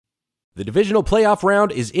The divisional playoff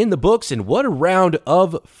round is in the books, and what a round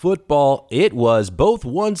of football it was. Both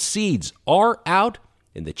one seeds are out,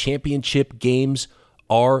 and the championship games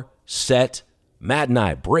are set. Matt and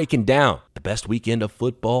I breaking down the best weekend of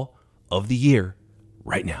football of the year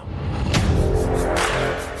right now.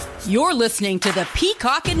 You're listening to the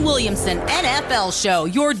Peacock and Williamson NFL Show,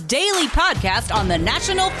 your daily podcast on the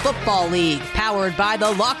National Football League, powered by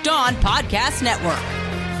the Locked On Podcast Network.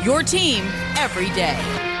 Your team every day.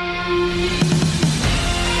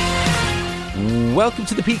 Welcome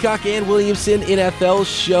to the Peacock and Williamson NFL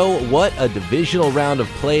Show. What a divisional round of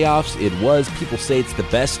playoffs it was. People say it's the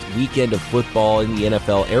best weekend of football in the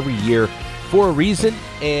NFL every year for a reason,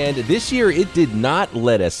 and this year it did not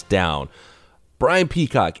let us down. Brian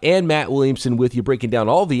Peacock and Matt Williamson with you, breaking down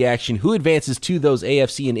all the action, who advances to those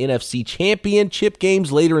AFC and NFC championship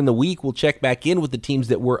games later in the week. We'll check back in with the teams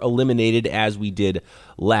that were eliminated as we did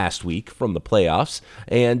last week from the playoffs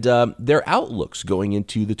and their outlooks going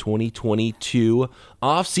into the 2022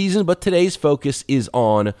 offseason. But today's focus is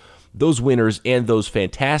on those winners and those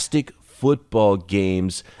fantastic football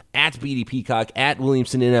games. At BD Peacock, at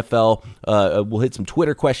Williamson NFL. We'll hit some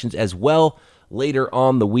Twitter questions as well later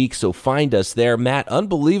on the week, so find us there. Matt,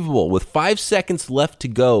 unbelievable. With 5 seconds left to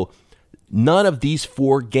go, none of these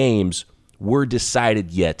four games were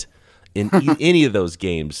decided yet in any of those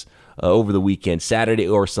games over the weekend, Saturday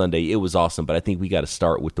or Sunday. It was awesome, but I think we got to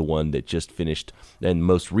start with the one that just finished and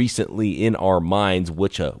most recently in our minds,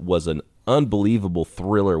 which was an unbelievable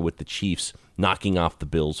thriller with the Chiefs knocking off the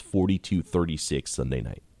Bills 42-36 Sunday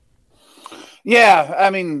night. Yeah, I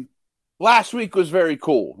mean, last week was very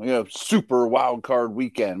cool. Super wild card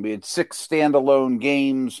weekend. We had 6 standalone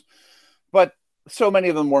games, but so many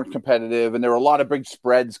of them weren't competitive, and there were a lot of big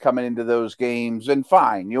spreads coming into those games. And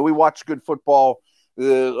fine, we watched good football. A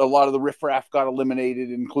lot of the riffraff got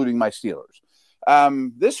eliminated, including my Steelers.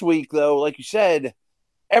 This week, though, like you said,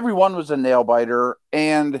 everyone was a nail biter,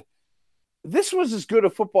 and this was as good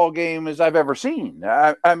a football game as I've ever seen.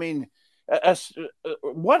 I mean,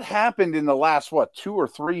 what happened in the last 2 or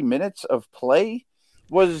 3 minutes of play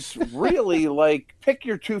was really like pick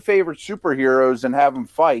your 2 favorite superheroes and have them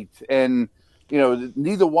fight, and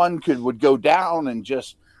neither one would go down, and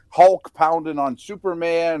just Hulk pounding on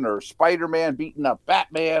Superman or Spider-Man beating up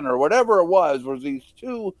Batman or whatever it was these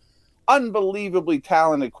 2 unbelievably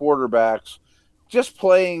talented quarterbacks just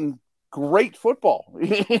playing great football.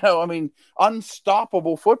 I mean,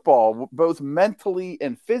 unstoppable football, both mentally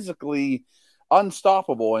and physically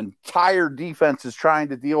unstoppable, and tired defenses trying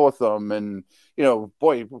to deal with them. And,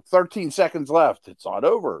 13 seconds left. It's not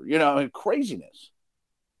over, craziness.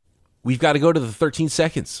 We've got to go to the 13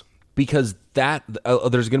 seconds because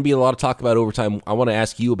there's going to be a lot of talk about overtime. I want to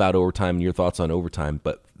ask you about overtime and your thoughts on overtime,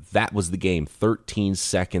 but that was the game. 13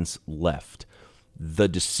 seconds left. The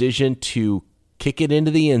decision to kick it into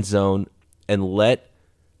the end zone and let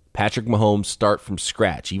Patrick Mahomes start from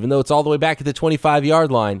scratch. Even though it's all the way back at the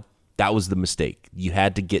 25-yard line, that was the mistake. You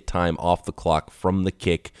had to get time off the clock from the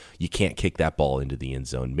kick. You can't kick that ball into the end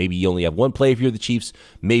zone. Maybe you only have one play if you're the Chiefs.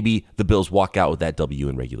 Maybe the Bills walk out with that W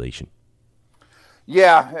in regulation.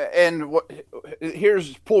 Yeah, and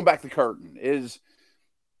here's pulling back the curtain is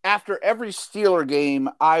after every Steeler game,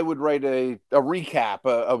 I would write a recap,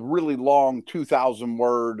 a really long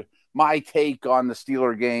 2,000-word my take on the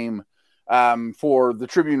Steeler game for the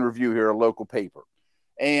Tribune Review here, a local paper.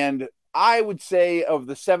 And I would say of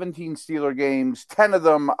the 17 Steeler games, 10 of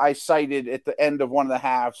them I cited at the end of one of the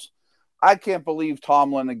halves. I can't believe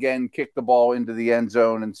Tomlin again kicked the ball into the end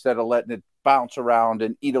zone instead of letting it bounce around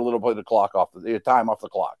and eat a little bit of the time off the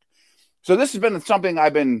clock. So this has been something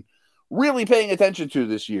I've been really paying attention to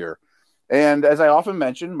this year. And as I often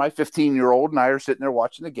mention, my 15-year-old and I are sitting there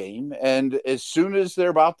watching the game. And as soon as they're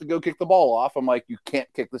about to go kick the ball off, I'm like, you can't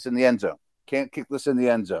kick this in the end zone. Can't kick this in the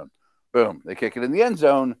end zone. Boom. They kick it in the end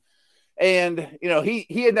zone. And,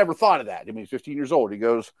 he had never thought of that. I mean, he's 15 years old. He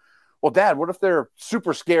goes, well, Dad, what if they're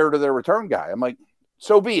super scared of their return guy? I'm like,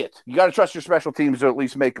 so be it. You got to trust your special teams to at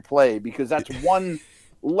least make a play, because that's one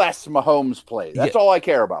less Mahomes play. That's all I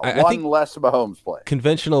care about. One less Mahomes play.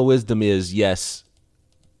 Conventional wisdom is, yes,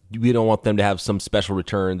 we don't want them to have some special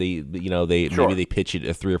return. Sure. Maybe they pitch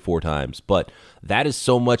it 3 or 4 times, but that is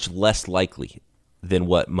so much less likely than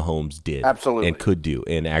what Mahomes did. Absolutely. And could do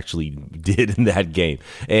and actually did in that game.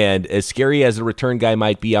 And as scary as a return guy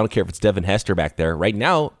might be, I don't care if it's Devin Hester back there. Right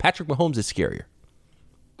now, Patrick Mahomes is scarier.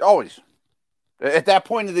 Always. At that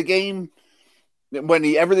point of the game, when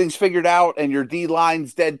everything's figured out and your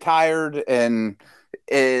D-line's dead tired and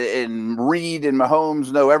Reed and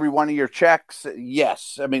Mahomes know every one of your checks,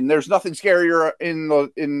 yes. I mean, there's nothing scarier in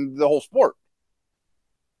the whole sport.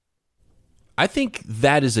 I think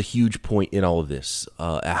that is a huge point in all of this,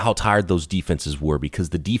 how tired those defenses were, because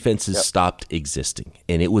the defenses stopped existing,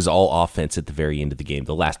 and it was all offense at the very end of the game,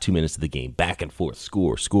 the last 2 minutes of the game, back and forth,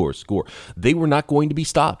 score. They were not going to be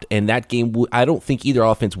stopped, and that game, I don't think either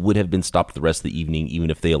offense would have been stopped the rest of the evening,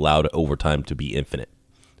 even if they allowed overtime to be infinite.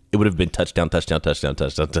 It would have been touchdown,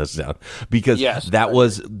 because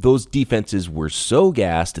those defenses were so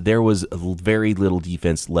gassed. There was very little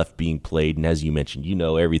defense left being played, and as you mentioned, you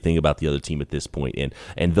know everything about the other team at this point,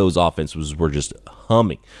 and those offenses were just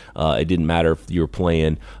humming. It didn't matter if you were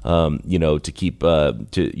playing, to keep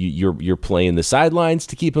you're playing the sidelines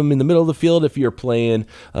to keep them in the middle of the field. If you're playing,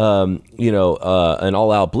 an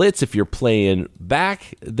all-out blitz, if you're playing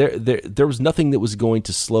back, there was nothing that was going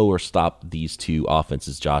to slow or stop these two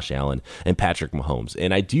offenses, Josh Allen and Patrick Mahomes.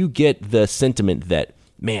 And I do get the sentiment that,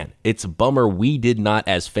 man, it's a bummer we did not,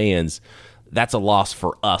 as fans, that's a loss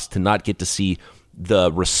for us to not get to see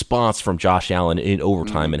the response from Josh Allen in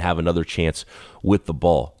overtime and have another chance with the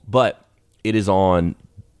ball. But it is on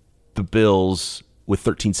the Bills with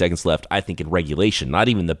 13 seconds left, I think in regulation, not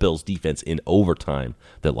even the Bills defense in overtime,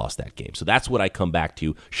 that lost that game. So that's what I come back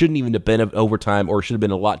to. Shouldn't even have been overtime, or should have been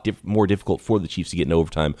a lot more difficult for the Chiefs to get in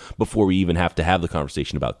overtime before we even have to have the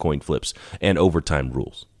conversation about coin flips and overtime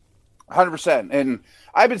rules. 100%. And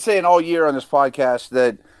I've been saying all year on this podcast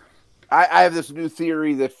that I have this new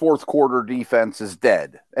theory that fourth quarter defense is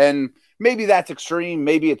dead. And maybe that's extreme.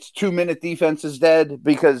 Maybe it's 2-minute defense is dead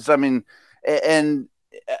because, and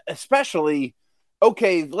especially,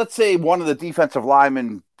 okay, let's say one of the defensive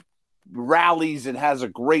linemen rallies and has a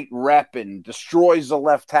great rep and destroys the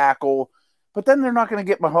left tackle, but then they're not going to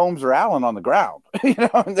get Mahomes or Allen on the ground.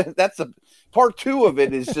 That's part two of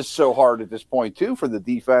it is just so hard at this point too for the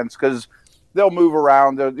defense, because they'll move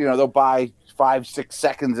around. They'll buy 5-6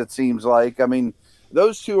 seconds. It seems like,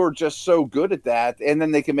 those two are just so good at that. And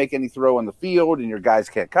then they can make any throw on the field and your guys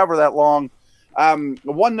can't cover that long.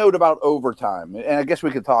 One note about overtime, and I guess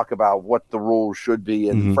we could talk about what the rules should be.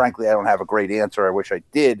 And frankly, I don't have a great answer. I wish I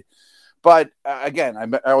did. But again,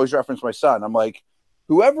 I always reference my son. I'm like,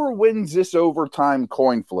 whoever wins this overtime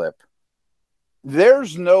coin flip,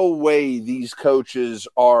 there's no way these coaches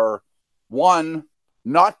are, one,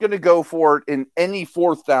 not going to go for it in any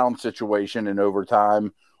fourth down situation in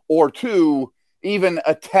overtime, or two, even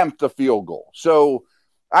attempt a field goal. So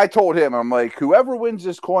I told him, I'm like, whoever wins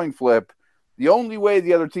this coin flip, the only way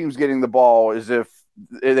the other team's getting the ball is if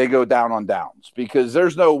they go down on downs, because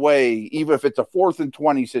there's no way, even if it's a 4th and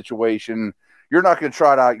 20 situation, you're not going to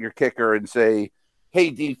trot out your kicker and say, hey,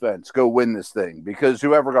 defense, go win this thing, because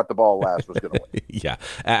whoever got the ball last was going to win. Yeah.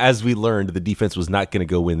 As we learned, the defense was not going to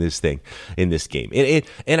go win this thing in this game. It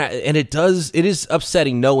is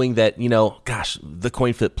upsetting knowing that, the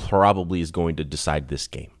coin flip probably is going to decide this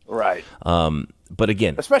game. Right. But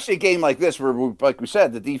again, especially a game like this where, like we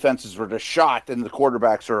said, the defenses were just shot and the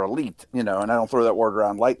quarterbacks are elite, and I don't throw that word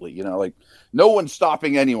around lightly, like no one's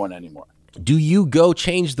stopping anyone anymore. Do you go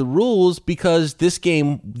change the rules? Because this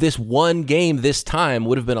one game this time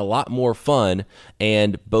would have been a lot more fun,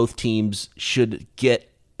 and both teams should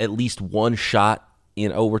get at least one shot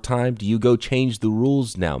in overtime. Do you go change the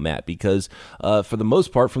rules now, Matt? Because for the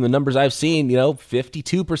most part, from the numbers I've seen,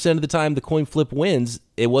 52% of the time the coin flip wins.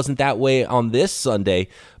 It wasn't that way on this Sunday,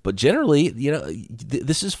 but generally,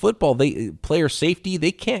 this is football. Player safety,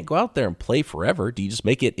 they can't go out there and play forever. Do you just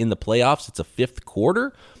make it in the playoffs? It's a fifth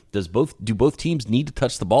quarter. Do both teams need to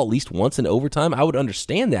touch the ball at least once in overtime? I would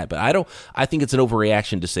understand that, but I think it's an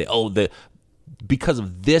overreaction to say, because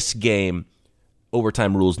of this game,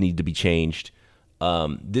 overtime rules need to be changed.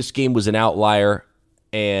 This game was an outlier,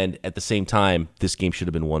 and at the same time, this game should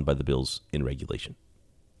have been won by the Bills in regulation.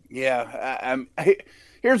 Yeah,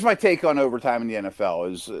 here's my take on overtime in the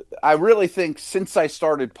NFL is I really think since I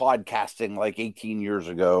started podcasting like 18 years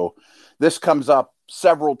ago, this comes up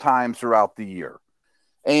several times throughout the year.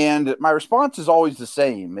 And my response is always the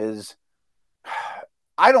same, is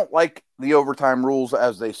I don't like the overtime rules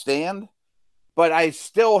as they stand, but I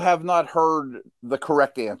still have not heard the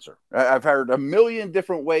correct answer. I've heard a million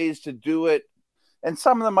different ways to do it, and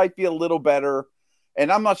some of them might be a little better.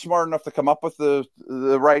 And I'm not smart enough to come up with the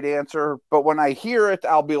right answer. But when I hear it,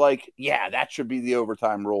 I'll be like, yeah, that should be the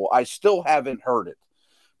overtime rule. I still haven't heard it.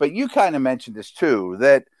 But you kind of mentioned this too,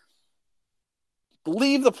 that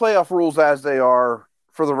leave the playoff rules as they are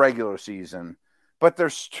for the regular season. But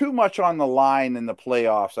there's too much on the line in the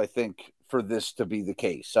playoffs, I think, for this to be the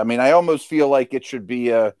case. I almost feel like it should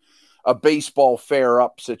be a baseball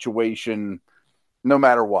fair-up situation no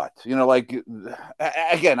matter what.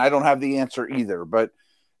 Again, I don't have the answer either, but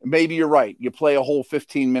maybe you're right. You play a whole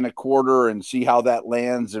 15-minute quarter and see how that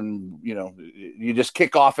lands, and you just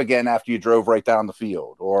kick off again after you drove right down the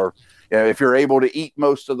field. Or if you're able to eat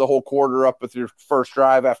most of the whole quarter up with your first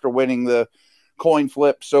drive after winning the coin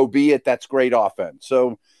flip, so be it. That's great offense.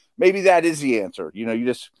 So maybe that is the answer. You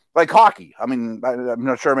just like hockey. I mean, I'm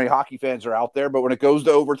not sure how many hockey fans are out there, but when it goes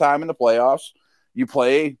to overtime in the playoffs, you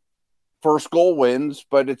play first goal wins,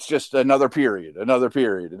 but it's just another period.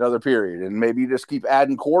 And maybe you just keep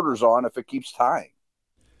adding quarters on if it keeps tying.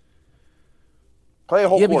 Play a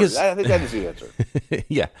whole quarter. I think that is the answer.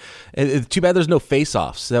 Yeah. And too bad there's no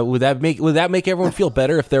face-offs. Would that make everyone feel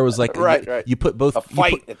better if there was like right. You put both a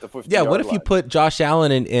fight at the 50-yard line. Yeah, what if you put Josh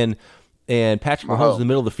Allen and Patrick Mahomes in the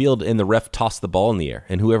middle of the field and the ref tossed the ball in the air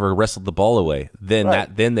and whoever wrestled the ball away,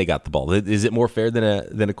 then they got the ball. Is it more fair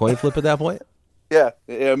than a coin flip at that point? Yeah,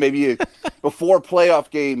 maybe before playoff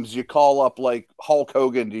games, you call up like Hulk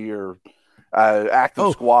Hogan to your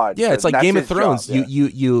active squad. Yeah, it's like Game of Thrones. Job,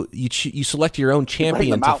 yeah. You select your own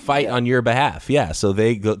champion to fight on your behalf. Yeah, so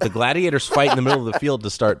the gladiators fight in the middle of the field to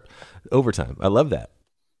start overtime. I love that.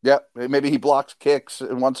 Yeah, maybe he blocks kicks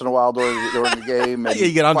once in a while during the game. And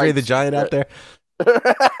you get Andre the Giant out there.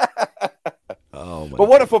 But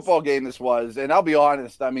what a football game this was, and I'll be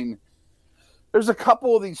honest. I mean, there's a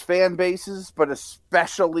couple of these fan bases, but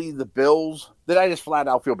especially the Bills, that I just flat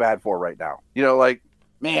out feel bad for right now.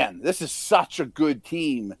 Man, this is such a good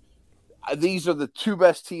team. These are the two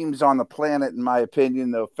best teams on the planet, in my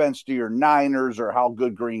opinion. No offense to your Niners or how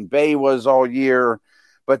good Green Bay was all year,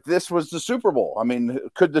 but this was the Super Bowl. I mean,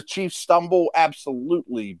 could the Chiefs stumble?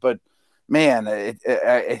 Absolutely. But, man,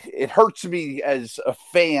 it hurts me as a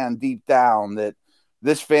fan deep down that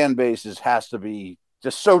this fan base has to be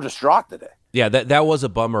just so distraught today. Yeah, that was a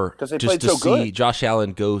bummer because they just played to so see good. Josh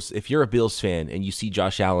Allen goes. If you're a Bills fan and you see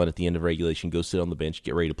Josh Allen at the end of regulation go sit on the bench,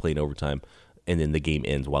 get ready to play in overtime, and then the game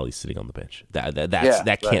ends while he's sitting on the bench,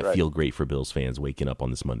 that can't feel great for Bills fans waking up on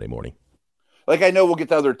this Monday morning. Like, I know we'll get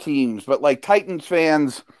to other teams, but like Titans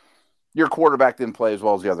fans, your quarterback didn't play as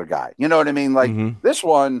well as the other guy. You know what I mean? Like this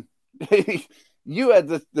one. You had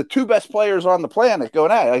the two best players on the planet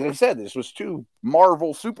going at it. Like I said, this was two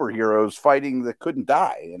Marvel superheroes fighting that couldn't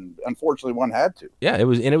die, and unfortunately one had to. Yeah, it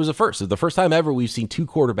was a first. It's the first time ever we've seen two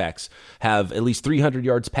quarterbacks have at least 300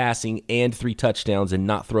 yards passing and 3 touchdowns and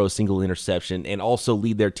not throw a single interception, and also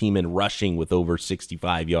lead their team in rushing with over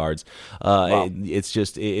 65 yards. Wow.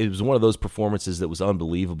 It was one of those performances that was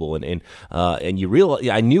unbelievable, and you realize,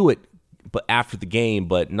 I knew it, but after the game,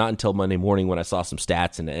 but not until Monday morning when I saw some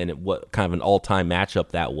stats and what kind of an all-time matchup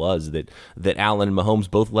that was, that Allen and Mahomes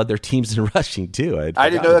both led their teams in rushing too. I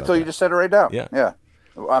didn't know that until you just said it right now. Yeah.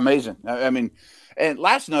 Amazing. I mean, and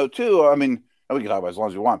last note too, I mean, we can talk about it as long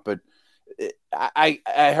as we want, but I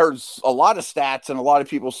heard a lot of stats and a lot of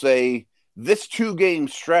people say this 2-game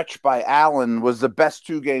stretch by Allen was the best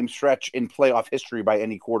 2-game stretch in playoff history by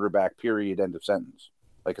any quarterback, period, end of sentence.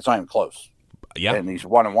 Like, it's not even close. Yeah. And he's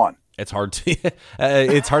 1-1. It's hard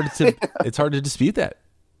to dispute that.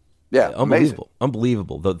 Yeah,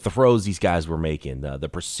 unbelievable. The throws these guys were making, the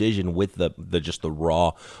precision with the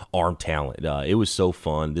raw arm talent. It was so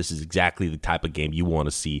fun. This is exactly the type of game you want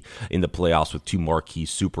to see in the playoffs with two marquee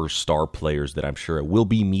superstar players that I'm sure will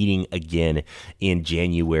be meeting again in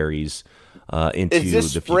January's into Is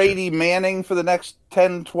this the future. Brady Manning for the next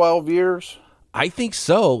 10, 12 years? I think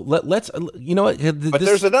so. Let's you know what? But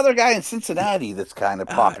there's another guy in Cincinnati that's kind of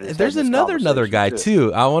popping. There's another guy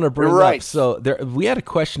too. I want to bring up. So we had a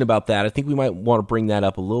question about that. I think we might want to bring that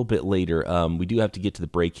up a little bit later. We do have to get to the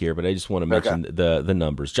break here, but I just want to mention the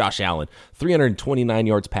numbers. Josh Allen, 329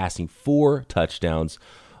 yards passing, 4 touchdowns.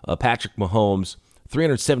 Patrick Mahomes,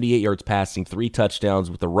 378 yards passing, 3 touchdowns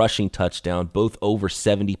with a rushing touchdown, both over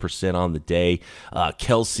 70% on the day.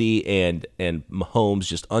 Kelsey and Mahomes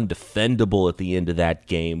just undefendable at the end of that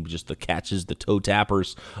game. Just the catches, the toe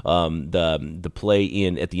tappers, the play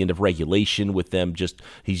in at the end of regulation with them.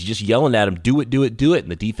 He's just yelling at him, do it,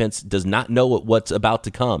 and the defense does not know what's about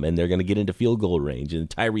to come, and they're going to get into field goal range. And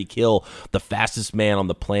Tyreek Hill, the fastest man on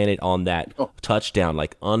the planet on that touchdown,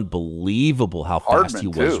 like unbelievable how fast he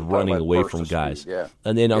was running away from guys. Yeah.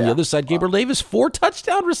 And then on the other side, Gabriel Davis, 4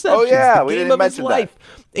 touchdown receptions. Oh, yeah. The game of his life.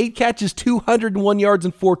 8 catches, 201 yards,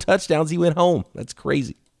 and 4 touchdowns. He went home. That's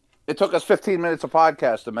crazy. It took us 15 minutes of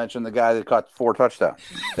podcast to mention the guy that caught 4 touchdowns.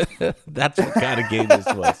 That's what kind of game this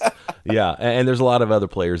was. Yeah, and there's a lot of other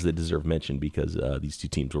players that deserve mention because these two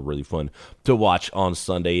teams were really fun to watch on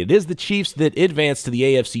Sunday. It is the Chiefs that advanced to the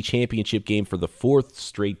AFC Championship game for the 4th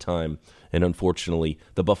straight time. And unfortunately,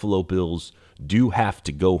 the Buffalo Bills do have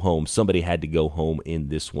to go home. Somebody had to go home in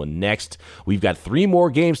this one. Next, we've got 3 more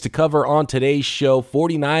games to cover on today's show.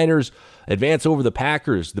 49ers advance over the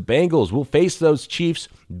Packers. The Bengals will face those Chiefs,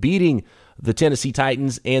 beating the Tennessee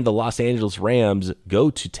Titans, and the Los Angeles Rams go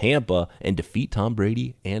to Tampa and defeat Tom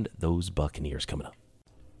Brady and those Buccaneers coming up.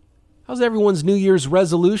 How's everyone's New Year's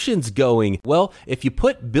resolutions going? Well, if you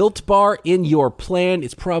put Built Bar in your plan,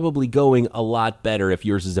 it's probably going a lot better if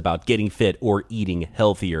yours is about getting fit or eating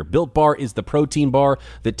healthier. Built Bar is the protein bar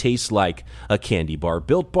that tastes like a candy bar.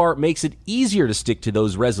 Built Bar makes it easier to stick to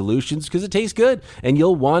those resolutions because it tastes good and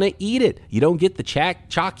you'll want to eat it. You don't get the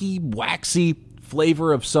chalky, waxy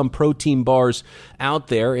flavor of some protein bars out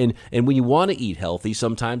there, and when you want to eat healthy,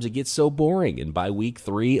 sometimes it gets so boring, and by week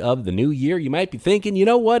 3 of the new year, you might be thinking, you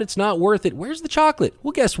know what, it's not worth it. Where's the chocolate?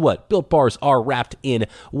 Well, guess what? Built Bars are wrapped in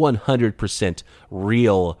 100%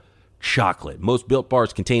 real chocolate. Most Built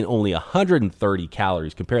Bars contain only 130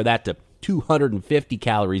 calories. Compare that to 250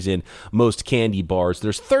 calories in most candy bars.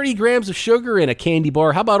 There's 30 grams of sugar in a candy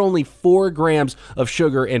bar. How about only 4 grams of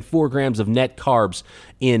sugar and 4 grams of net carbs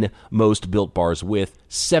in most Built Bars, with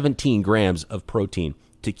 17 grams of protein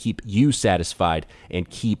to keep you satisfied and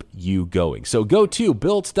keep you going. So go to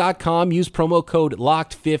Built.com, use promo code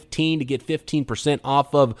LOCKED15 to get 15%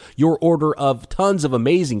 off of your order of tons of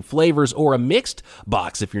amazing flavors, or a mixed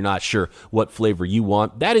box if you're not sure what flavor you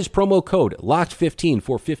want. That is promo code LOCKED15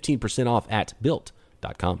 for 15% off at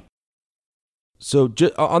Built.com. So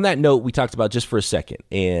on that note, we talked about just for a second,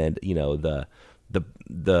 and you know, the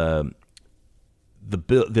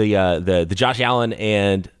Josh Allen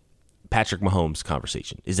and Patrick Mahomes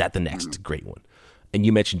conversation. Is that the next great one? And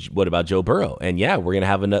you mentioned, what about Joe Burrow? And yeah, we're gonna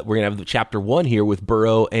have the chapter 1 here with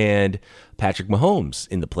Burrow and Patrick Mahomes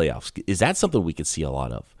in the playoffs. Is that something we could see a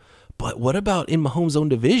lot of? But what about in Mahomes' own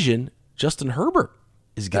division? Justin Herbert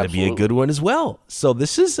is going to be a good one as well. So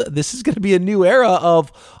this is going to be a new era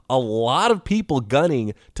of a lot of people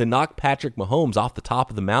gunning to knock Patrick Mahomes off the top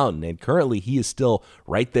of the mountain, and currently he is still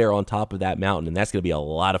right there on top of that mountain, and that's going to be a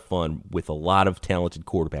lot of fun with a lot of talented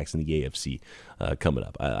quarterbacks in the AFC coming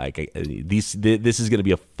up. This is going to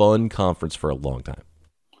be a fun conference for a long time.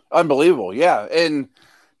 Unbelievable, yeah. And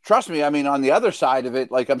trust me, I mean, on the other side of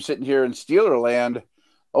it, like, I'm sitting here in Steeler land.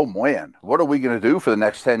 Oh, man, what are we going to do for the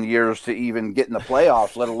next 10 years to even get in the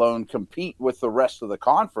playoffs, let alone compete with the rest of the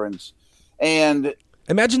conference? And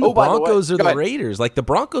imagine the Broncos or the Raiders. Like, the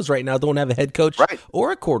Broncos right now don't have a head coach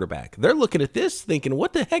or a quarterback. They're looking at this thinking,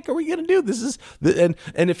 what the heck are we going to do? This is and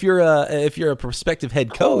if you're a prospective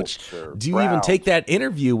head coach, do you even take that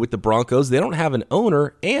interview with the Broncos? They don't have an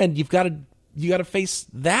owner, and you got to face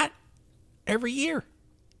that every year.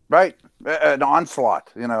 Right. An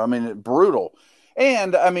onslaught, I mean, brutal.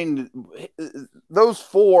 And, I mean, those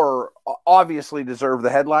 4 obviously deserve the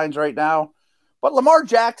headlines right now. But Lamar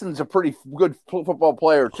Jackson's a pretty good football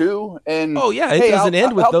player, too. And it doesn't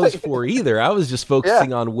end with those 4 either. I was just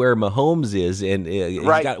focusing on where Mahomes is. And he's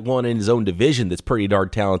got one in his own division that's pretty darn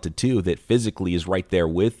talented, too, that physically is right there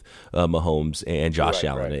with Mahomes and Josh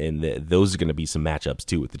Allen. And those are going to be some matchups,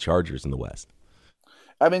 too, with the Chargers in the West.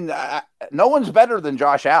 I mean, no one's better than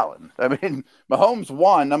Josh Allen. I mean, Mahomes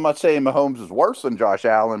won. I'm not saying Mahomes is worse than Josh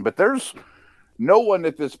Allen, but there's no one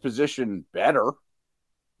at this position better.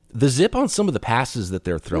 The zip on some of the passes that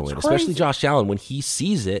they're throwing, especially Josh Allen, when he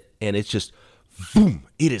sees it and it's just, boom,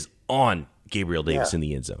 it is on Gabriel Davis in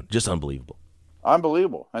the end zone. Just unbelievable.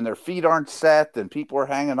 Unbelievable. And their feet aren't set and people are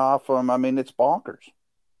hanging off them. I mean, it's bonkers.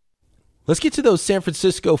 Let's get to those San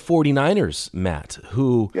Francisco 49ers, Matt,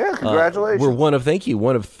 who congratulations. Were one of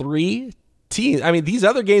 3 teams. I mean, these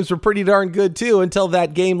other games were pretty darn good, too, until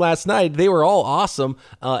that game last night. They were all awesome.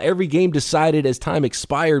 Every game decided as time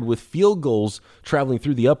expired, with field goals traveling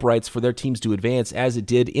through the uprights for their teams to advance, as it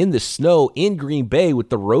did in the snow in Green Bay,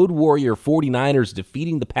 with the Road Warrior 49ers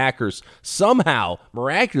defeating the Packers somehow,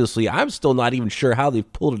 miraculously. I'm still not even sure how they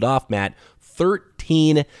pulled it off, Matt.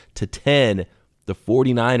 13-10. The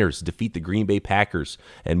 49ers defeat the Green Bay Packers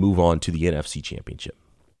and move on to the NFC Championship.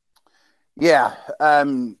 Yeah.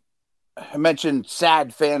 I mentioned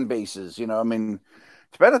sad fan bases. I mean,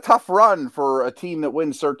 it's been a tough run for a team that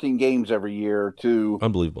wins 13 games every year to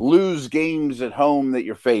lose games at home that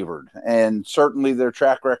you're favored. And certainly their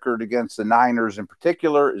track record against the Niners in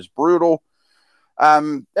particular is brutal.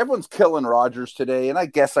 Everyone's killing Rodgers today, and I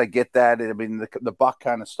guess I get that. I mean, the buck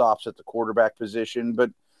kind of stops at the quarterback position, but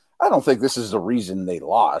I don't think this is the reason they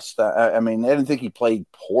lost. I mean, I didn't think he played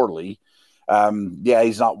poorly.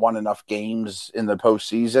 He's not won enough games in the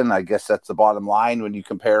postseason. I guess that's the bottom line when you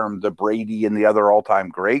compare him to Brady and the other all-time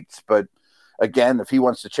greats. But again, if he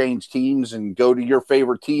wants to change teams and go to your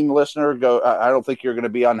favorite team, listener, I don't think you're going to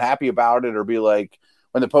be unhappy about it or be like,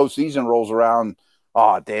 when the postseason rolls around,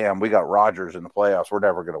 oh, damn, we got Rodgers in the playoffs. We're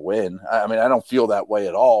never going to win. I mean, I don't feel that way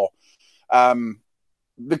at all.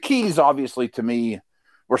 The keys, obviously, to me,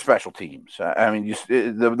 were special teams. I mean,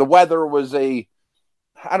 the weather was I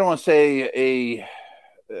don't want to say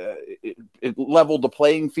it leveled the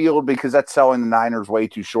playing field, because that's selling the Niners way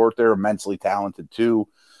too short. They're immensely talented too.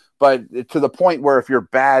 But to the point where if you're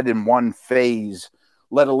bad in one phase,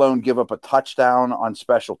 let alone give up a touchdown on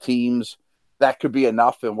special teams, that could be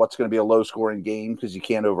enough in what's going to be a low-scoring game, because you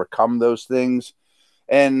can't overcome those things.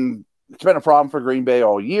 And it's been a problem for Green Bay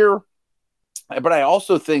all year. But I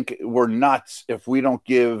also think we're nuts if we don't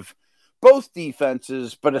give both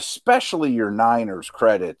defenses, but especially your Niners,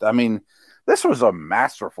 credit. I mean, this was a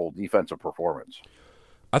masterful defensive performance.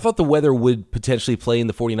 I thought the weather would potentially play in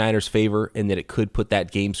the 49ers' favor, and that it could put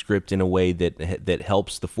that game script in a way that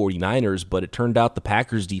helps the 49ers, but it turned out the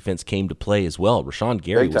Packers' defense came to play as well. Rashawn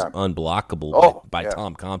Gary was unblockable by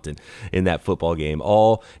Tom Compton in that football game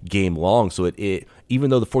all game long. So it even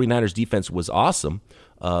though the 49ers' defense was awesome,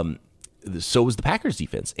 so was the Packers'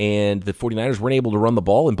 defense, and the 49ers weren't able to run the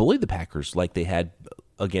ball and bully the Packers like they had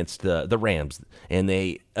against the Rams and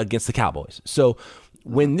against the Cowboys. So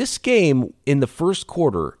when this game in the first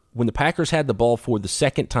quarter, when the Packers had the ball for the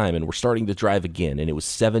second time and were starting to drive again, and it was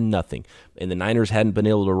 7-0, and the Niners hadn't been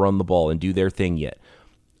able to run the ball and do their thing yet,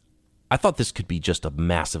 I thought this could be just a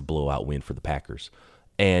massive blowout win for the Packers.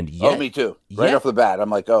 And yet, me too. Right off the bat, I'm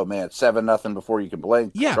like, oh man, 7-0 before you can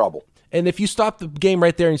blink. Yeah. Trouble. And if you stopped the game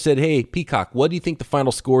right there and said, hey, Peacock, what do you think the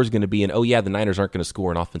final score is going to be? And, the Niners aren't going to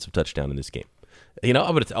score an offensive touchdown in this game. I'm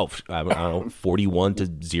going to I don't know,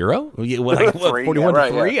 41-0? Like,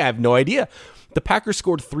 41-3? I have no idea. The Packers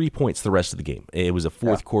scored 3 points the rest of the game. It was a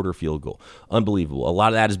fourth quarter field goal. Unbelievable. A lot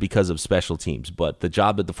of that is because of special teams, but the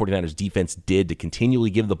job that the 49ers defense did to continually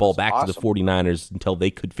give the ball back to the 49ers until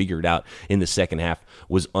they could figure it out in the second half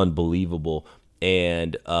was unbelievable.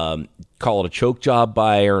 And call it a choke job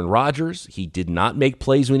by Aaron Rodgers. He did not make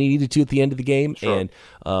plays when he needed to at the end of the game. Sure.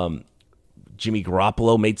 And Jimmy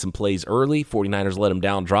Garoppolo made some plays early. 49ers let him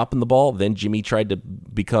down dropping the ball. Then Jimmy tried to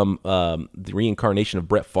become the reincarnation of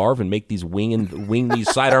Brett Favre and make these wing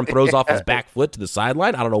these sidearm throws off his back foot to the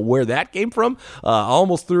sideline. I don't know where that came from.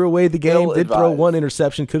 Almost threw away the game. Did throw one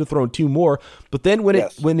interception. Could have thrown two more. But then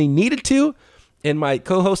when he needed to, and my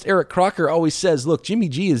co-host Eric Crocker always says, look, Jimmy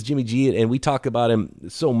G is Jimmy G, and we talk about him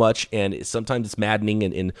so much, and sometimes it's maddening,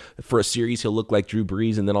 and for a series he'll look like Drew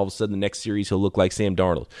Brees, and then all of a sudden the next series he'll look like Sam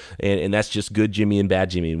Darnold. And that's just good Jimmy and bad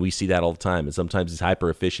Jimmy, and we see that all the time. And sometimes he's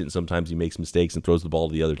hyper-efficient, sometimes he makes mistakes and throws the ball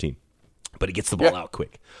to the other team. But he gets the ball out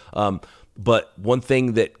quick. But one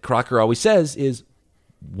thing that Crocker always says is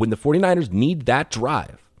when the 49ers need that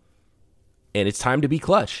drive, and it's time to be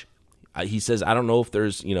clutch, he says, I don't know if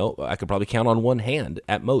there's, I could probably count on one hand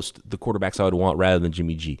at most the quarterbacks I would want rather than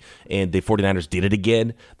Jimmy G. And the 49ers did it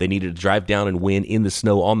again. They needed to drive down and win in the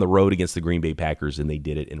snow on the road against the Green Bay Packers, and they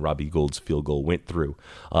did it, and Robbie Gould's field goal went through.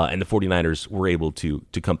 And the 49ers were able to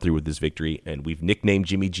come through with this victory, and we've nicknamed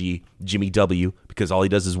Jimmy G Jimmy W because all he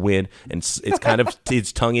does is win, and it's kind of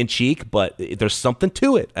it's tongue-in-cheek, but there's something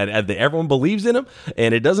to it. And everyone believes in him,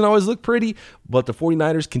 and it doesn't always look pretty, but the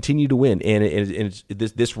 49ers continue to win, and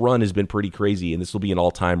this run has been pretty crazy, and this will be an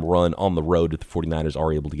all-time run on the road if the 49ers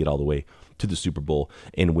are able to get all the way to the Super Bowl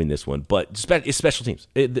and win this one. But it's special teams.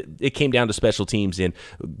 It came down to special teams, and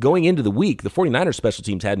going into the week, the 49ers special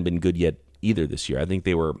teams hadn't been good yet either this year. I think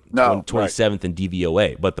they were 27th in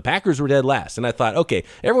DVOA, but the Packers were dead last. And I thought, okay,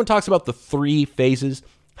 everyone talks about the three phases.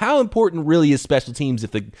 How important really is special teams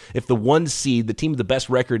if the one seed, the team with the best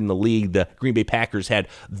record in the league, the Green Bay Packers, had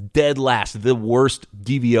dead last, the worst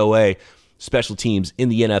DVOA special teams in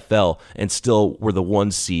the NFL and still were the one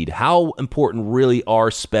seed? How important really are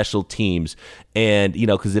special teams? And,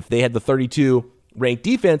 because if they had the 32 ranked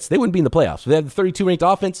defense, they wouldn't be in the playoffs. If they had the 32 ranked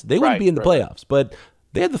offense, they wouldn't be in the playoffs. But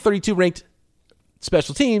they had the 32 ranked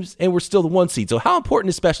special teams, and we're still the one seed. So how important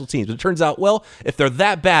is special teams? But it turns out, well, if they're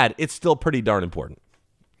that bad, it's still pretty darn important.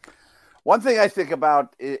 One thing I think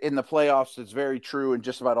about in the playoffs is very true in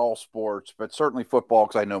just about all sports, but certainly football,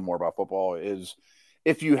 because I know more about football, is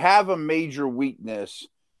if you have a major weakness,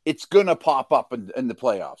 it's going to pop up in the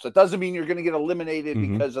playoffs. It doesn't mean you're going to get eliminated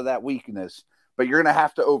because of that weakness, but you're going to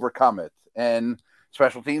have to overcome it. And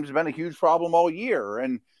special teams have been a huge problem all year.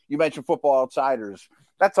 And you mentioned Football Outsiders.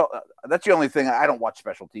 That's the only thing. I don't watch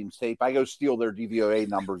special teams tape. I go steal their DVOA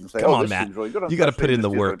numbers and say, Come on, this Matt. seems really good. You got to put in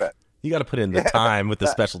the work. You got to put in the time with the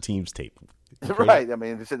special teams tape. Right. I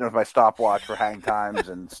mean, sitting there with my stopwatch for hang times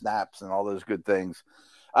and snaps and all those good things.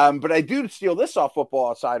 But I do steal this off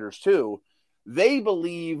Football Outsiders too. They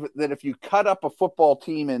believe that if you cut up a football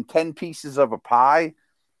team in 10 pieces of a pie,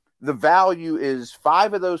 the value is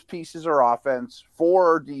 5 of those pieces are offense,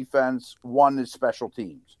 4 are defense, 1 is special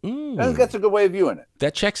teams. I think that's a good way of viewing it.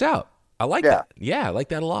 That checks out. I like that. Yeah, I like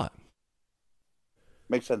that a lot.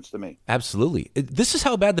 Makes sense to me. Absolutely. This is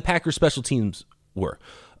how bad the Packers special teams were.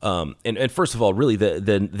 And first of all, really,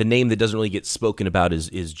 the name that doesn't really get spoken about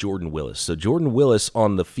is Jordan Willis. So Jordan Willis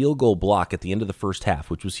on the field goal block at the end of the first half,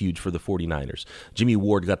 which was huge for the 49ers. Jimmy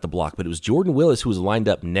Ward got the block, but it was Jordan Willis who was lined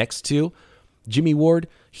up next to Jimmy Ward.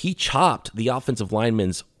 He chopped the offensive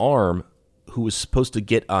lineman's arm, who was supposed to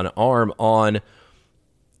get an arm on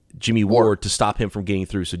Jimmy Ward to stop him from getting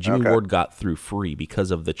through. So Jimmy Ward got through free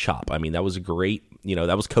because of the chop. I mean, that was a great,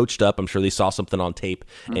 that was coached up. I'm sure they saw something on tape,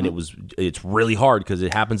 and it's really hard because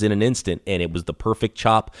it happens in an instant, and it was the perfect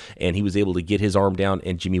chop, and he was able to get his arm down,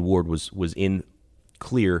 and Jimmy Ward was in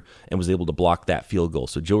clear and was able to block that field goal.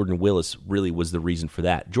 So Jordan Willis really was the reason for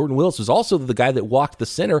that. Jordan Willis was also the guy that walked the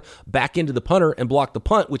center back into the punter and blocked the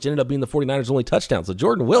punt, which ended up being the 49ers' only touchdown. So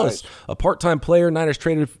Jordan Willis, a part-time player, Niners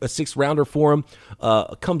traded a 6th-rounder for him,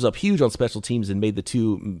 comes up huge on special teams and made the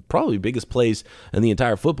 2 probably biggest plays in the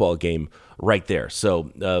entire football game right there.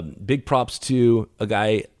 So big props to a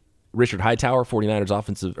guy, Richard Hightower, 49ers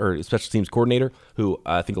offensive or special teams coordinator, who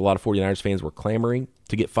I think a lot of 49ers fans were clamoring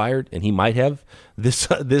to get fired, and he might have this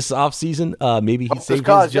offseason. Maybe he saved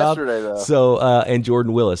his job. So and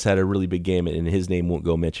Jordan Willis had a really big game, and his name won't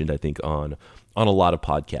go mentioned, I think, on a lot of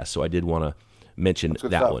podcasts. So I did want to mention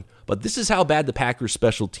that one. But this is how bad the Packers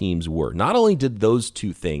special teams were. Not only did those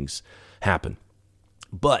 2 things happen,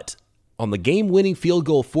 but on the game-winning field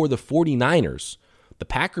goal for the 49ers, the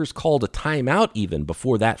Packers called a timeout even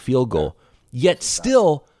before that field goal. Yet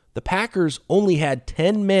still, the Packers only had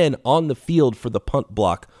 10 men on the field for the punt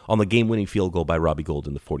block on the game-winning field goal by Robbie Gould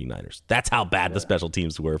and the 49ers. That's how bad the special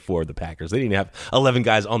teams were for the Packers. They didn't have 11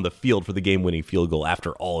 guys on the field for the game-winning field goal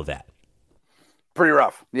after all of that. Pretty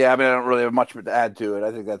rough. Yeah, I mean, I don't really have much to add to it.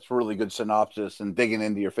 I think that's really good synopsis and digging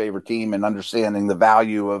into your favorite team and understanding the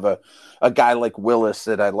value of a guy like Willis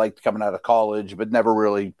that I liked coming out of college, but never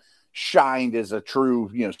really shined as a true,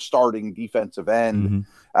 starting defensive end.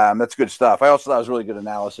 That's good stuff. I also thought it was really good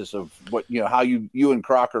analysis of what, how you and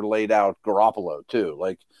Crocker laid out Garoppolo too.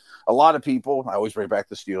 Like a lot of people, I always bring back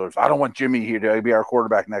the Steelers. I don't want Jimmy here to be our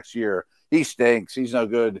quarterback next year. He stinks. He's no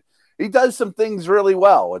good. He does some things really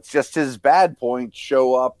well. It's just his bad points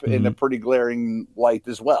show up in a pretty glaring light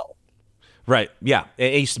as well. Right, yeah.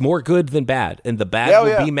 He's more good than bad, and the bad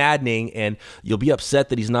will be maddening, and you'll be upset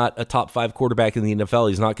that he's not a top 5 quarterback in the NFL.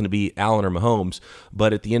 He's not going to be Allen or Mahomes,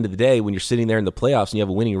 but at the end of the day, when you're sitting there in the playoffs and you have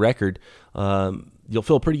a winning record, you'll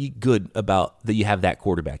feel pretty good about that you have that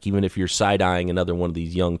quarterback, even if you're side-eyeing another one of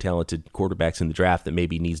these young, talented quarterbacks in the draft that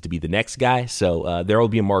maybe needs to be the next guy. So there will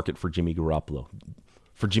be a market for Jimmy Garoppolo,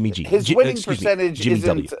 for Jimmy G. His winning percentage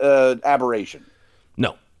isn't aberration.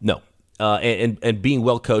 No. And being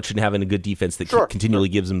well coached and having a good defense that continually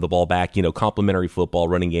gives him the ball back, complementary football,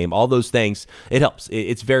 running game, all those things, it helps.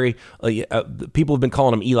 It's very people have been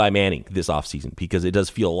calling him Eli Manning this offseason because it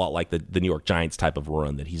does feel a lot like the New York Giants type of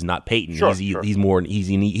run, that he's not Peyton. He's more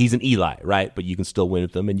he's an Eli, right? But you can still win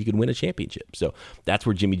with them and you can win a championship. So that's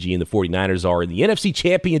where Jimmy G and the 49ers are in the NFC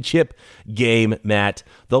Championship game, Matt.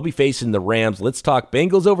 They'll be facing the Rams. Let's talk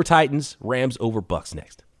Bengals over Titans, Rams over Bucks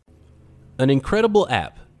next. An incredible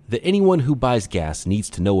app that anyone who buys gas needs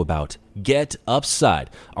to know about. Get Upside.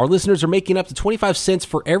 Our listeners are making up to 25 cents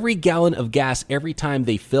for every gallon of gas every time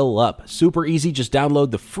they fill up. Super easy. Just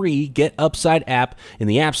download the free Get Upside app in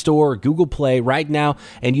the App Store or Google Play right now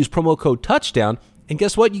and use promo code Touchdown. And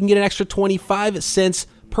guess what? You can get an extra 25 cents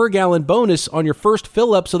per gallon bonus on your first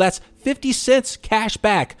fill up. So that's 50 cents cash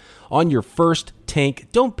back on your first tank.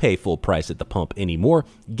 Don't pay full price at the pump anymore.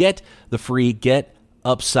 Get the free Get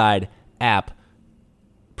Upside app.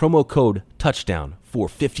 Promo code Touchdown for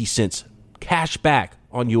 50 cents cash back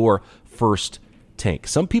on your first tank.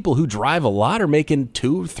 Some people who drive a lot are making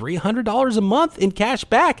 $200-$300 a month in cash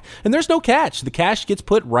back, and there's no catch. The cash gets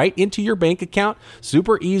put right into your bank account.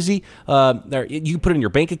 Super easy. You can put it in your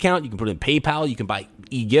bank account. You can put it in PayPal. You can buy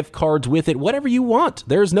e-gift cards with it, whatever you want.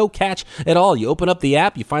 There's no catch at all. You open up the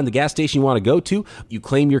app, you find the gas station you want to go to, you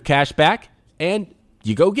claim your cash back, and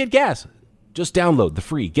you go get gas. Just download the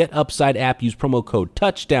free Get Upside app. Use promo code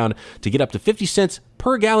Touchdown to get up to 50 cents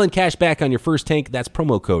per gallon cash back on your first tank. That's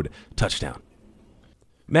promo code Touchdown.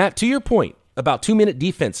 Matt, to your point about 2-minute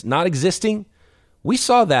defense not existing, we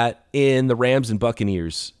saw that in the Rams and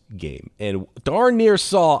Buccaneers game and darn near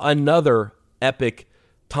saw another epic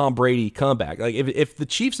Tom Brady comeback. Like if the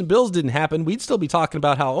Chiefs and Bills didn't happen, we'd still be talking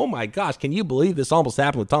about how, oh my gosh, can you believe this almost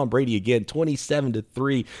happened with Tom Brady again?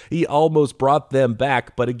 27-3. He almost brought them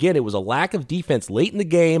back. But again, it was a lack of defense late in the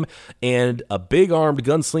game and a big-armed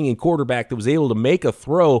gunslinging quarterback that was able to make a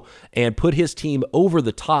throw and put his team over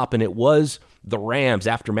the top. And it was the Rams,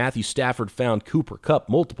 after Matthew Stafford found Cooper Kupp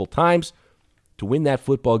multiple times, to win that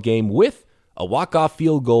football game with a walk-off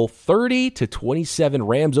field goal, 30-27,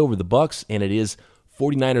 Rams over the Bucs, and it is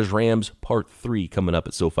 49ers-Rams Part 3 coming up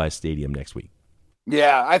at SoFi Stadium next week.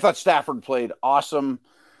 Yeah, I thought Stafford played awesome.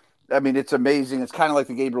 I mean, it's amazing. It's kind of like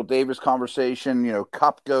the Gabriel Davis conversation. You know,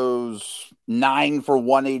 Kupp goes 9 for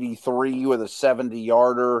 183 with a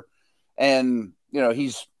 70-yarder. And, you know,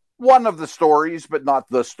 he's one of the stories, but not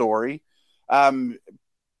the story.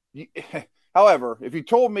 However, if you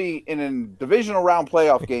told me in a divisional round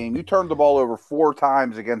playoff game, you turned the ball over 4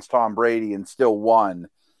 times against Tom Brady and still won,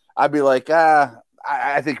 I'd be like,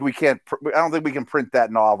 I think we can't. I don't think we can print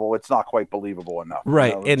that novel. It's not quite believable enough.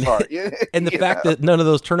 Right, and the fact that none of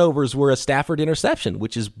those turnovers were a Stafford interception,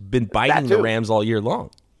 which has been biting the Rams all year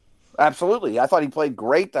long. Absolutely, I thought he played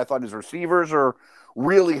great. I thought his receivers are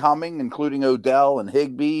really humming, including Odell and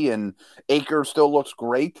Higbee, and Akers still looks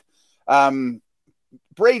great.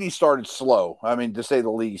 Brady started slow, I mean, to say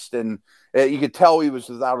the least, and you could tell he was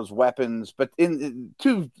without his weapons. But in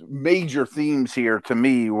 2 major themes here to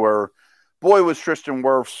me were, boy, was Tristan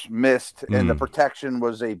Wirfs missed, and the protection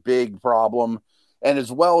was a big problem. And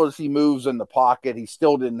as well as he moves in the pocket, he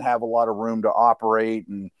still didn't have a lot of room to operate,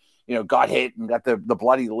 and, you know, got hit and got the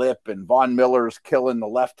bloody lip, and Von Miller's killing the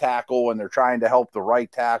left tackle, and they're trying to help the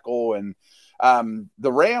right tackle. And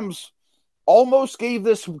the Rams almost gave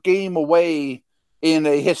this game away in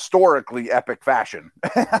a historically epic fashion.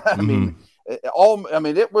 I mean,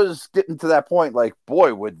 it was getting to that point, like,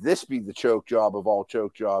 boy, would this be the choke job of all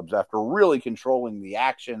choke jobs after really controlling the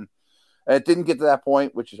action. And it didn't get to that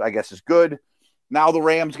point, which is, I guess, is good. Now the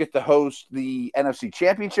Rams get to host the NFC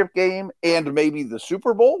Championship game and maybe the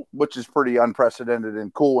Super Bowl, which is pretty unprecedented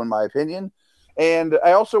and cool in my opinion. And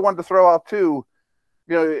I also wanted to throw out too,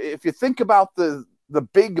 you know, if you think about the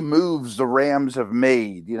big moves the Rams have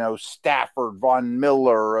made, you know, Stafford, Von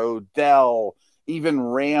Miller, Odell, even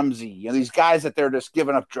Ramsey, you know, these guys that they're just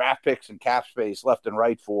giving up draft picks and cap space left and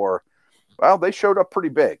right for, well, they showed up pretty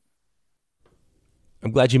big.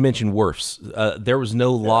 I'm glad you mentioned Wirfs. There was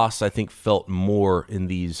no loss, I think, felt more in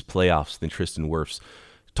these playoffs than Tristan Wirfs.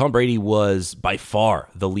 Tom Brady was by far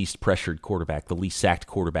the least pressured quarterback, the least sacked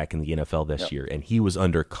quarterback in the NFL this year, and he was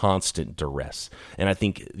under constant duress. And I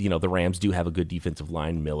think, you know, the Rams do have a good defensive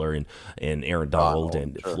line, Miller and Aaron Donald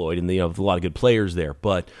and Floyd, and they have a lot of good players there.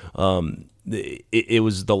 But it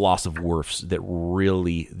was the loss of Wirfs that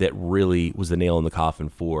really was the nail in the coffin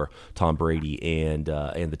for Tom Brady and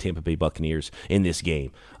the Tampa Bay Buccaneers in this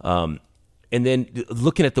game. And then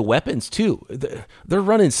looking at the weapons, too. They're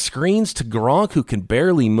running screens to Gronk, who can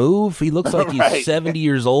barely move. He looks like he's 70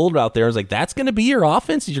 years old out there. I was like, that's going to be your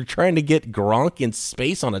offense? You're trying to get Gronk in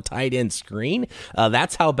space on a tight end screen?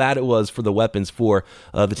 That's how bad it was for the weapons for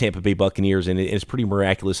the Tampa Bay Buccaneers, and it's pretty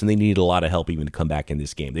miraculous, and they needed a lot of help even to come back in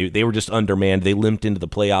this game. They were just undermanned. They limped into the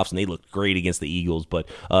playoffs, and they looked great against the Eagles, but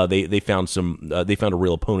they found a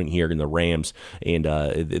real opponent here in the Rams, and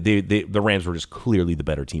the Rams were just clearly the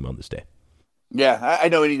better team on this day. Yeah, I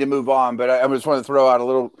know we need to move on, but I just want to throw out a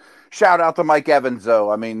little shout out to Mike Evans, though.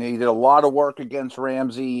 I mean, he did a lot of work against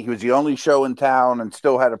Ramsey. He was the only show in town and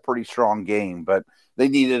still had a pretty strong game, but they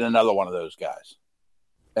needed another one of those guys.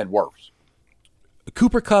 And Wirfs.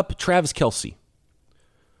 Cooper Kupp, Travis Kelce.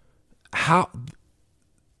 How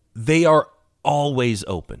they are always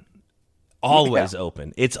open. Always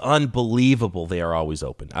open. It's unbelievable they are always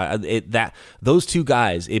open. Those 2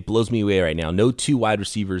 guys, it blows me away right now. No 2 wide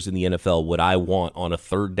receivers in the NFL would I want on a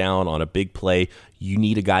third down, on a big play. You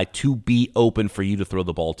need a guy to be open for you to throw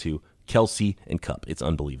the ball to. Kelce and Kupp. It's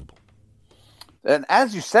unbelievable. And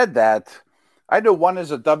as you said that, I know one is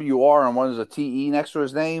a WR and one is a TE next to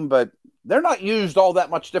his name, but they're not used all that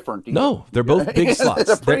much different. No, they're both big slots.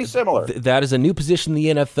 They're pretty similar. That is a new position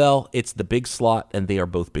in the NFL. It's the big slot, and they are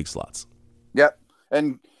both big slots. Yep.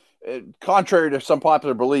 And contrary to some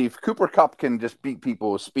popular belief, Cooper Kupp can just beat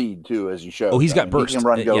people with speed, too, as you showed. Oh, he's got burst. He can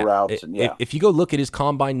run go routes. If you go look at his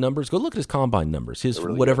combine numbers, His,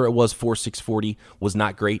 really whatever it was, 4.640 was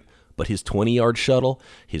not great, but his 20-yard shuttle,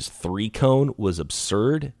 his 3-cone was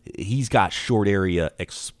absurd. He's got short area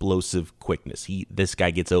explosive quickness. This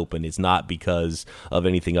guy gets open. It's not because of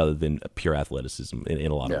anything other than pure athleticism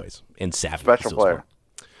in a lot of ways. And savvy. Special player.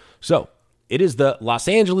 So, It is the Los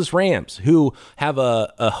Angeles Rams, who have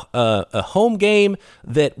a home game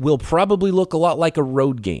that will probably look a lot like a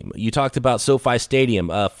road game. You talked about SoFi Stadium.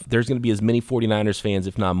 There's going to be as many 49ers fans,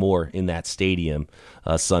 if not more, in that stadium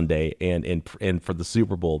Sunday and for the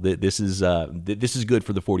Super Bowl. This is good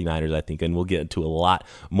for the 49ers, I think, and we'll get into a lot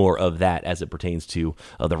more of that as it pertains to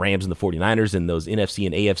the Rams and the 49ers and those NFC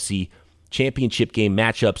and AFC championship game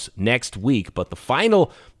matchups next week. But the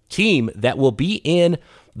final team that will be in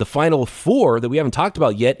the Final Four that we haven't talked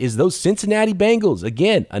about yet is those Cincinnati Bengals.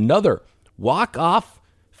 Again, another walk-off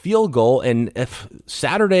field goal. And if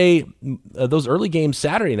Saturday, those early games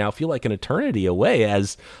Saturday now feel like an eternity away,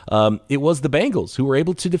 as it was the Bengals who were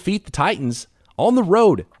able to defeat the Titans on the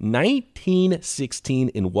road, 19-16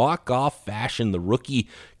 in walk-off fashion. The rookie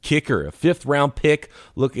kicker, a fifth-round pick,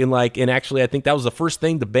 looking like, and actually I think that was the first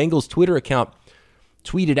thing the Bengals Twitter account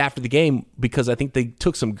tweeted after the game, because I think they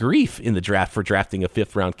took some grief in the draft for drafting a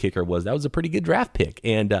fifth-round kicker. That was a pretty good draft pick.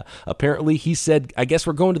 And apparently he said, I guess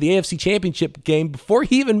we're going to the AFC Championship game before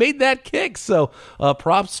he even made that kick. So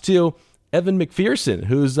props to Evan McPherson,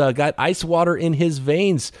 who's got ice water in his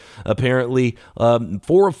veins, apparently.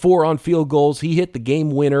 4 of 4 on field goals. He hit the game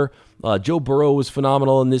winner. Joe Burrow was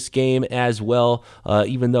phenomenal in this game as well,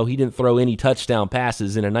 even though he didn't throw any touchdown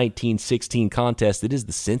passes in a 19-16 contest. It is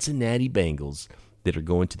the Cincinnati Bengals that are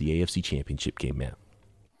going to the AFC Championship game, Matt.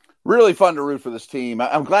 Really fun to root for this team.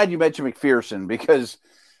 I'm glad you mentioned McPherson, because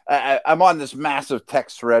I'm on this massive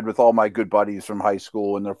text thread with all my good buddies from high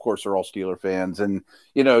school, and of course they're all Steeler fans. And,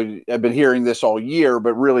 I've been hearing this all year,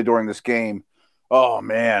 but really during this game, oh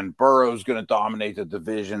man, Burrow's going to dominate the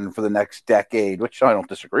division for the next decade, which I don't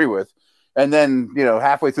disagree with. And then,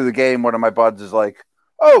 halfway through the game, one of my buds is like,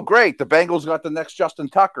 oh, great, the Bengals got the next Justin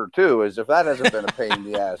Tucker, too, as if that hasn't been a pain in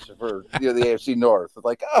the ass for the AFC North. It's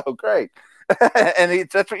like, oh, great. And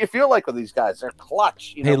that's what you feel like with these guys. They're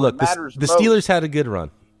clutch. Hey, look, the Steelers had a good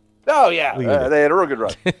run. Oh, yeah, they had a real good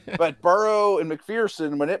run. But Burrow and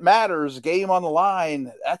McPherson, when it matters, game on the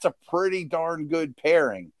line, that's a pretty darn good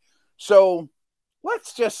pairing. So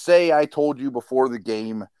let's just say I told you before the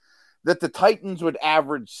game that the Titans would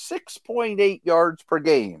average 6.8 yards per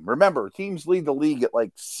game. Remember, teams lead the league at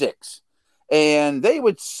like 6. And they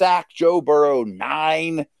would sack Joe Burrow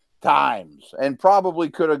 9 times and probably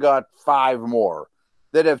could have got 5 more.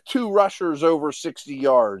 That have 2 rushers over 60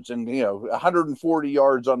 yards and, 140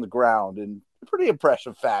 yards on the ground in pretty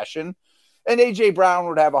impressive fashion. And A.J. Brown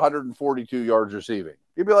would have 142 yards receiving.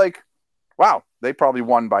 You'd be like, wow, they probably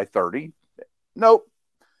won by 30. Nope.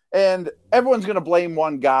 And everyone's going to blame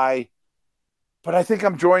one guy, but I think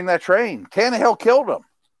I'm joining that train. Tannehill killed him.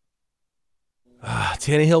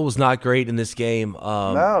 Tannehill was not great in this game.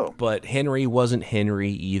 No. But Henry wasn't Henry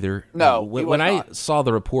either. No, when I saw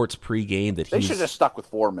the reports pregame that they should have stuck with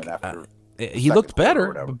Foreman after. He looked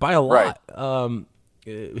better by a lot. Right.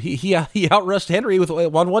 He outrushed Henry with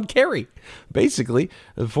one carry, basically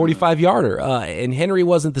a 45-yarder. And Henry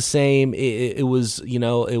wasn't the same. It was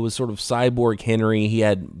sort of cyborg Henry. He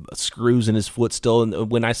had screws in his foot still. And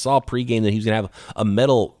when I saw pregame that he was going to have a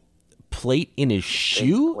metal plate in his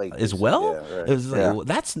shoe as well, right. It was like,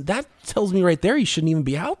 that tells me right there he shouldn't even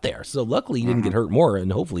be out there. So luckily he didn't get hurt more,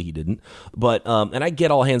 and hopefully he didn't. But and I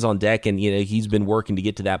get all hands on deck, and he's been working to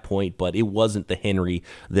get to that point, but it wasn't the Henry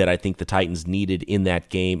that I think the Titans needed in that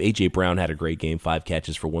game. A.J. Brown had a great game, 5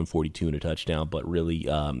 catches for 142 and a touchdown, but really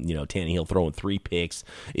Tannehill throwing 3 picks,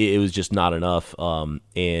 it was just not enough.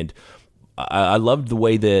 And I loved the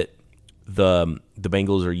way that the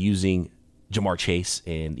Bengals are using Jamar Chase,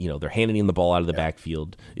 and they're handing him the ball out of the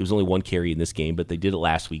backfield. It was only 1 carry in this game, but they did it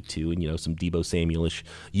last week too, and some Deebo Samuel-ish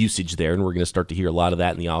usage there, and we're going to start to hear a lot of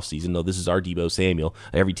that in the offseason. No, this is our Deebo Samuel.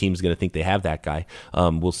 Every team's going to think they have that guy.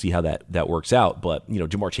 We'll see how that works out, but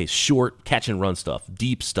Jamar Chase, short catch and run stuff,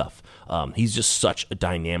 deep stuff. He's just such a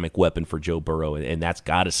dynamic weapon for Joe Burrow, and that's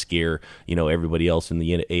got to scare everybody else in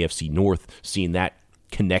the AFC North, seeing that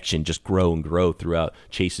connection just grow and grow throughout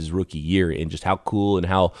Chase's rookie year, and just how cool and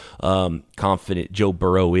how confident Joe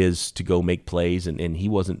Burrow is to go make plays. And he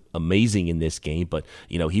wasn't amazing in this game, but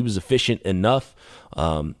he was efficient enough.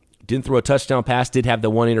 Didn't throw a touchdown pass, did have the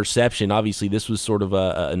 1 interception. Obviously this was sort of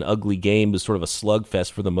an ugly game. It was sort of a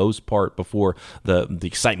slugfest for the most part before the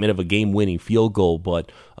excitement of a game-winning field goal,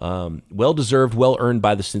 but well-deserved, well-earned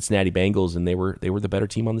by the Cincinnati Bengals, and they were the better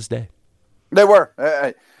team on this day. They were.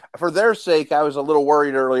 For their sake, I was a little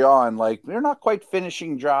worried early on. Like, you're not quite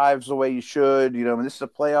finishing drives the way you should. This is a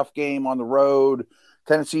playoff game on the road.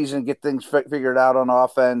 Tennessee's going to get things figured out on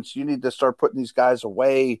offense. You need to start putting these guys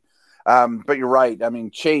away. But you're right. I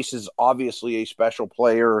mean, Chase is obviously a special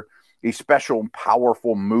player, a special and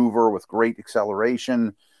powerful mover with great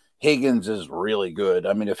acceleration. Higgins is really good.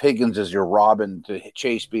 I mean, if Higgins is your Robin to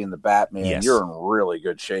Chase being the Batman, Yes. You're in really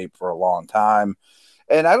good shape for a long time.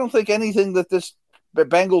 And I don't think anything that this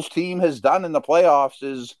Bengals team has done in the playoffs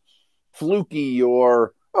is fluky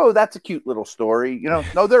or, oh, that's a cute little story.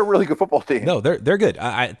 No, they're a really good football team. No, they're good.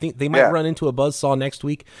 I think they might run into a buzzsaw next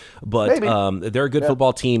week, but they're a good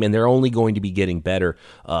football team, and they're only going to be getting better.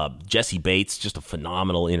 Jesse Bates, just a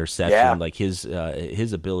phenomenal interception. Yeah. Like his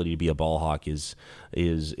ability to be a ball hawk is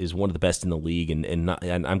one of the best in the league, and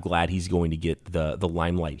I'm glad he's going to get the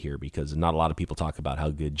limelight here because not a lot of people talk about how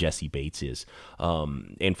good Jesse Bates is.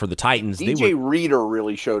 And for the Titans, DJ Reader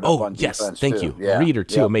really showed up on defense. Yes, thank too. you. Yeah. Reader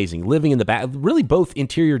too, amazing. Living in the back, really both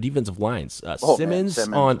interior defensive lines. Simmons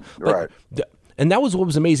on, right. And that was what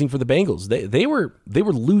was amazing for the Bengals. They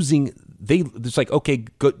were losing. It's like, okay,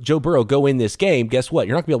 Joe Burrow, go in this game. Guess what?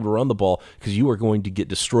 You're not going to be able to run the ball because you are going to get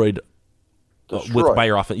destroyed. By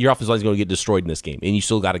your offense, your offensive line is going to get destroyed in this game, and you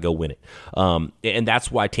still got to go win it. And that's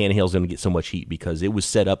why Tannehill's going to get so much heat because it was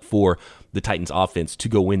set up for the Titans' offense to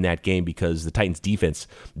go win that game because the Titans' defense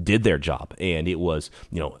did their job, and it was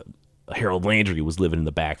Harold Landry was living in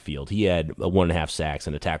the backfield. He had 1.5 sacks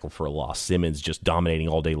and a tackle for a loss. Simmons just dominating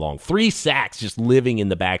all day long. 3 sacks, just living in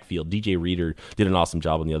the backfield. DJ Reader did an awesome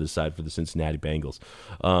job on the other side for the Cincinnati Bengals.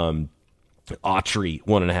 Autry,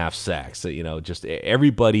 1.5 sacks. Just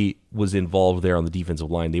everybody was involved there on the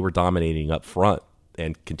defensive line. They were dominating up front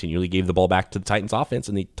and continually gave the ball back to the Titans offense,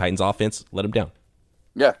 and the Titans offense let them down.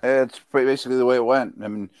 Yeah, it's basically the way it went. I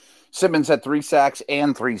mean, Simmons had 3 sacks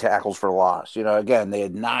and 3 tackles for loss. Again, they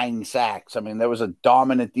had 9 sacks. I mean, there was a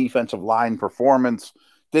dominant defensive line performance.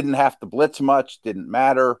 Didn't have to blitz much, didn't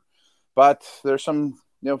matter. But there's some,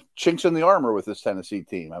 chinks in the armor with this Tennessee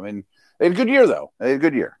team. I mean, they had a good year, though. They had a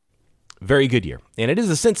good year. Very good year. And it is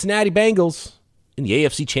the Cincinnati Bengals in the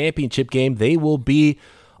AFC Championship game. They will be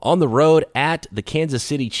on the road at the Kansas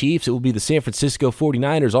City Chiefs. It will be the San Francisco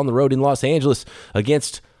 49ers on the road in Los Angeles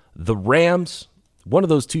against the Rams. One of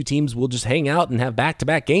those two teams will just hang out and have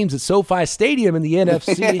back-to-back games at SoFi Stadium in the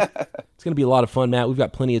NFC. It's going to be a lot of fun, Matt. We've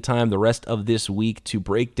got plenty of time the rest of this week to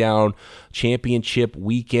break down championship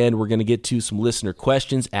weekend. We're going to get to some listener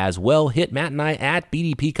questions as well. Hit Matt and I at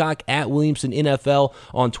BD Peacock, at Williamson NFL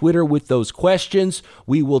on Twitter with those questions.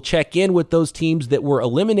 We will check in with those teams that were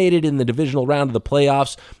eliminated in the divisional round of the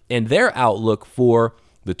playoffs and their outlook for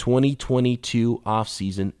the 2022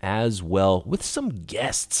 offseason as well, with some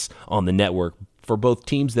guests on the network for both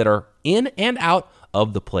teams that are in and out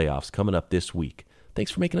of the playoffs coming up this week. Thanks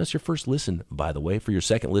for making us your first listen, by the way. For your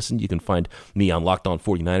second listen, you can find me on Locked On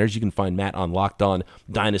 49ers. You can find Matt on Locked On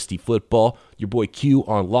Dynasty Football. Your boy Q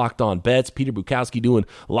on Locked On Bets. Peter Bukowski doing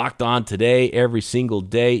Locked On Today every single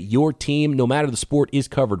day. Your team, no matter the sport, is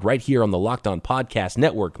covered right here on the Locked On Podcast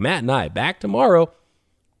Network. Matt and I back tomorrow.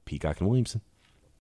 Peacock and Williamson.